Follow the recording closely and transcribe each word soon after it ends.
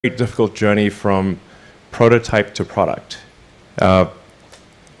difficult journey from prototype to product.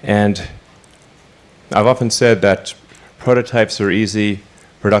 And I've often said that prototypes are easy,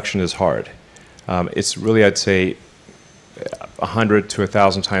 production is hard. It's really, I'd say, 100 to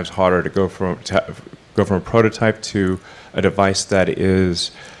 1,000 times harder to go from a prototype to a device that is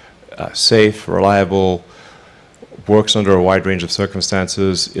safe, reliable, works under a wide range of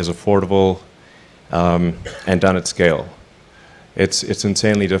circumstances, is affordable, and done at scale. It's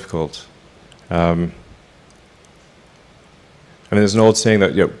insanely difficult. I mean, there's an old saying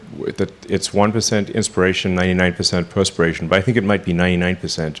that, that it's 1% inspiration, 99% perspiration, but I think it might be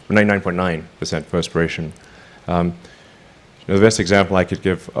 99%, 99.9% perspiration. The best example I could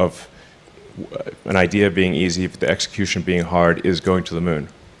give of an idea being easy, but the execution being hard, is going to the moon.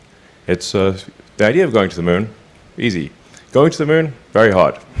 It's the idea of going to the moon, easy. Going to the moon, very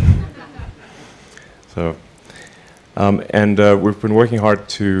hard. So. We've been working hard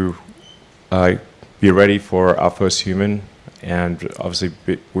to be ready for our first human, and obviously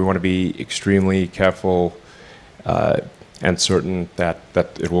we want to be extremely careful and certain that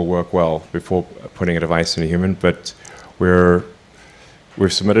it will work well before putting a device in a human. But we've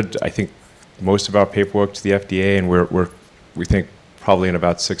submitted, I think, most of our paperwork to the FDA, and we think probably in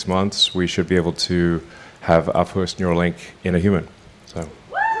about 6 months we should be able to have our first Neuralink in a human. So.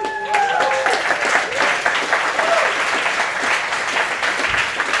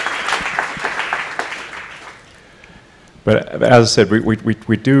 But as I said,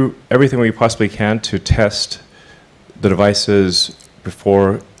 we do everything we possibly can to test the devices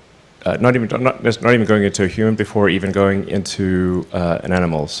before, not even going into a human, before even going into an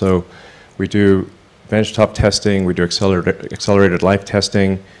animal. So we do benchtop testing, we do accelerated life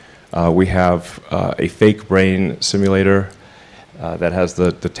testing. We have a fake brain simulator that has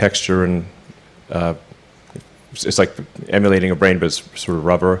the texture, and it's like emulating a brain, but it's sort of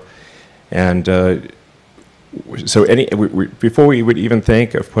rubber. And so before we would even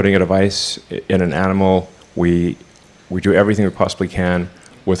think of putting a device in an animal, we do everything we possibly can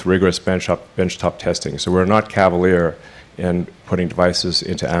with rigorous benchtop testing. So we're not cavalier in putting devices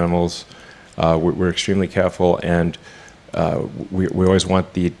into animals. We're extremely careful, and we always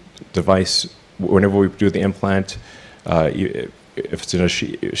want the device, whenever we do the implant, if it's in a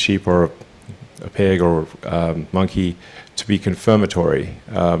sheep or a pig or monkey, to be confirmatory,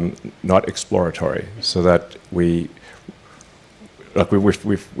 not exploratory, so that we've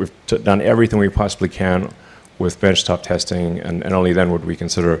done everything we possibly can with benchtop testing, and only then would we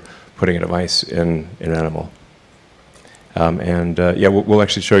consider putting a device in an animal. Yeah, we'll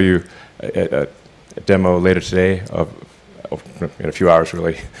actually show you a demo later today in a few hours,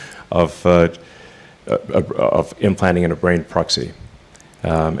 really, of implanting in a brain proxy.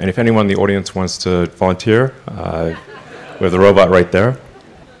 And if anyone in the audience wants to volunteer, we have the robot right there.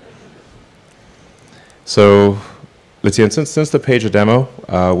 So let's see, and since the page of demo,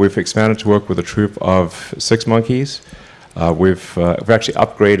 we've expanded to work with a troop of 6 monkeys. We've actually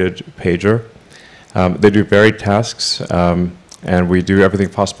upgraded Pager. They do varied tasks, and we do everything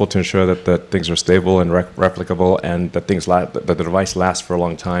possible to ensure that things are stable and replicable, and that that the device lasts for a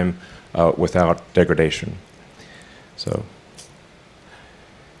long time without degradation. So.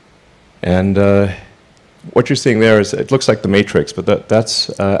 And what you're seeing there is, it looks like the matrix, but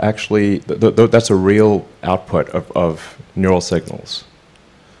that's actually, that's a real output of neural signals.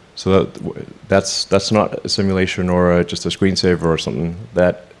 So that's not a simulation or just a screensaver or something.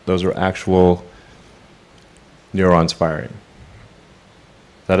 Those are actual neurons firing.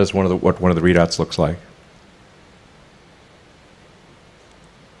 That is what one of the readouts looks like.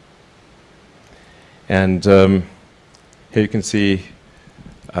 And here you can see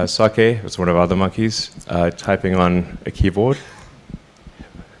Sake, it's one of our other monkeys, typing on a keyboard.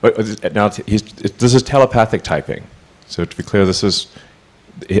 But now this is telepathic typing. So to be clear, he's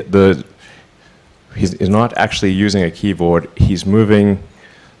not actually using a keyboard. He's moving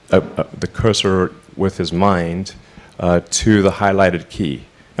the cursor with his mind to the highlighted key.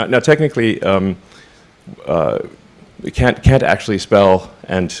 Now technically, we can't actually spell,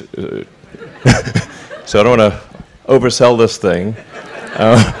 and so I don't want to oversell this thing.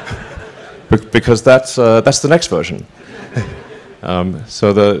 Because that's the next version. But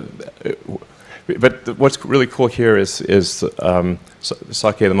what's really cool here is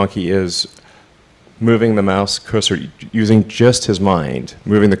Sake the monkey is moving the mouse cursor using just his mind,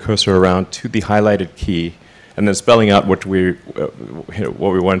 moving the cursor around to the highlighted key, and then spelling out what we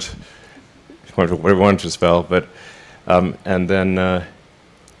want to spell. But and then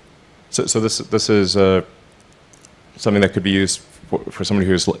so this is something that could be used for somebody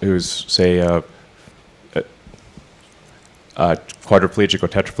who's say quadriplegic or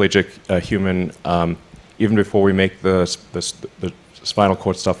tetraplegic human, even before we make the spinal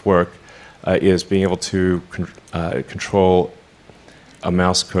cord stuff work, is being able to control a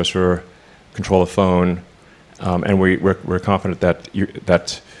mouse cursor, control a phone, and we're confident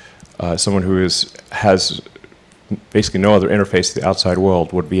that someone who has basically no other interface to the outside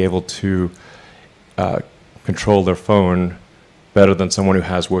world would be able to control their phone better than someone who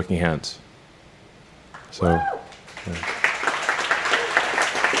has working hands. So. Yeah.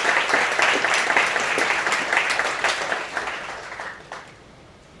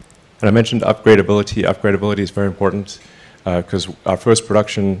 And I mentioned upgradability. Upgradability is very important because our first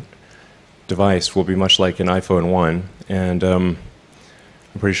production device will be much like an iPhone 1, and I'm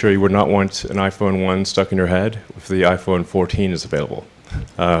pretty sure you would not want an iPhone 1 stuck in your head if the iPhone 14 is available.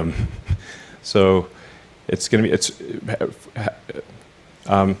 So it's going to be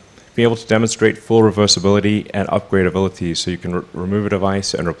being able to demonstrate full reversibility and upgradability, so you can remove a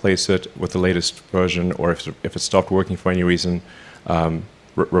device and replace it with the latest version, or if it stopped working for any reason,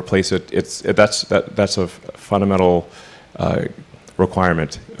 replace it. That's a fundamental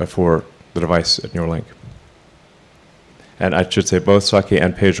requirement for the device at Neuralink. And I should say both Sake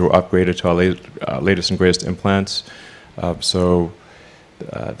and Pedro were upgraded to our latest and greatest implants. So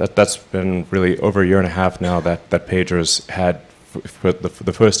that's been really over a year and a half now that Pedro's had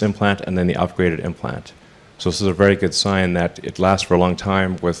the first implant and then the upgraded implant. So this is a very good sign that it lasts for a long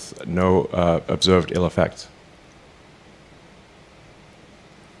time with no observed ill effects.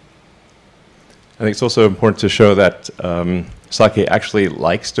 I think it's also important to show that Sake actually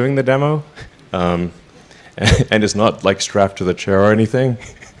likes doing the demo and is not like strapped to the chair or anything.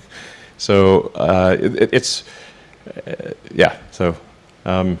 So yeah. So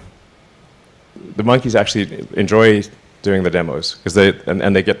the monkeys actually enjoy doing the demos because they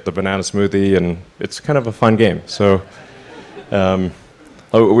get the banana smoothie, and it's kind of a fun game. So I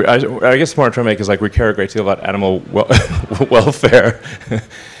guess the point I'm trying to make is like we care a great deal about animal welfare,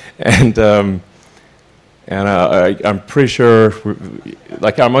 and I'm pretty sure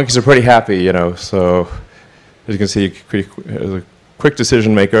like our monkeys are pretty happy, you know. So as you can see, a quick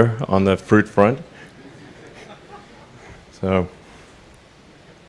decision maker on the fruit front. So.